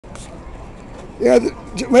Yeah,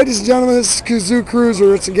 ladies and gentlemen, this is Kazoo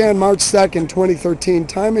Cruiser. It's again March 2nd, 2013.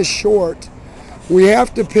 Time is short. We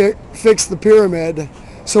have to fix the pyramid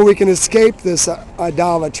so we can escape this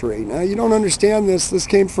idolatry. Now, you don't understand this. This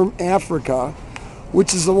came from Africa,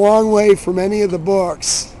 which is a long way from any of the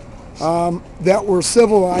books that were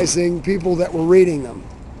civilizing people that were reading them.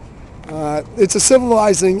 It's a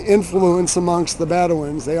civilizing influence amongst the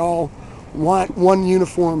Bedouins. They all want one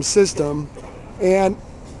uniform system. And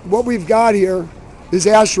what we've got here is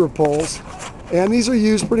Asherah poles, and these are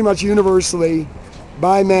used pretty much universally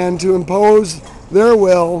by men to impose their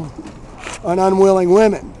will on unwilling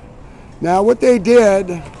women. Now, what they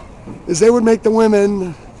did is they would make the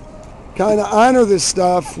women kind of honor this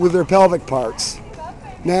stuff with their pelvic parts.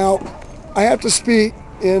 Now, I have to speak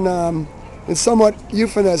in somewhat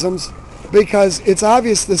euphemisms because it's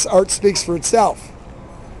obvious this art speaks for itself.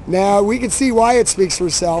 Now, we can see why it speaks for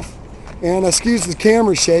itself. And excuse the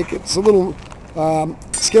camera shake, it's a little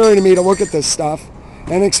scary to me to look at this stuff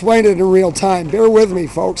and explain it in real time. Bear with me,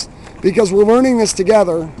 folks, because we're learning this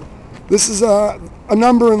together. This is a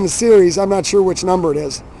number in the series. I'm not sure which number it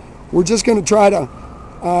is. We're just going to try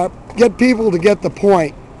to get people to get the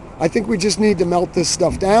point. I think we just need to melt this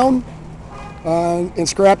stuff down and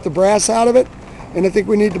scrap the brass out of it. And I think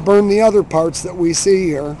we need to burn the other parts that we see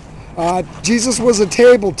here. Jesus was a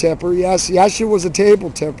table tipper. Yes, Yeshua was a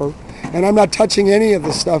table tipper. And I'm not touching any of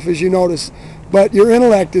this stuff, as you notice. But your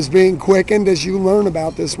intellect is being quickened as you learn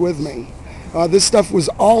about this with me. This stuff was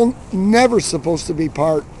all never supposed to be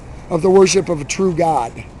part of the worship of a true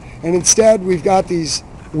God. And instead, we've got these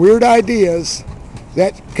weird ideas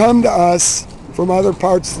that come to us from other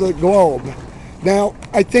parts of the globe. Now,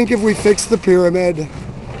 I think if we fix the pyramid,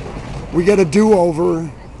 we get a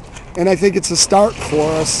do-over. And I think it's a start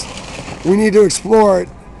for us. We need to explore it,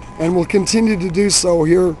 and we'll continue to do so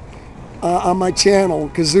here on my channel,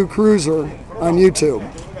 Kazoo Cruiser, on YouTube.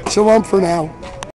 Shalom for now.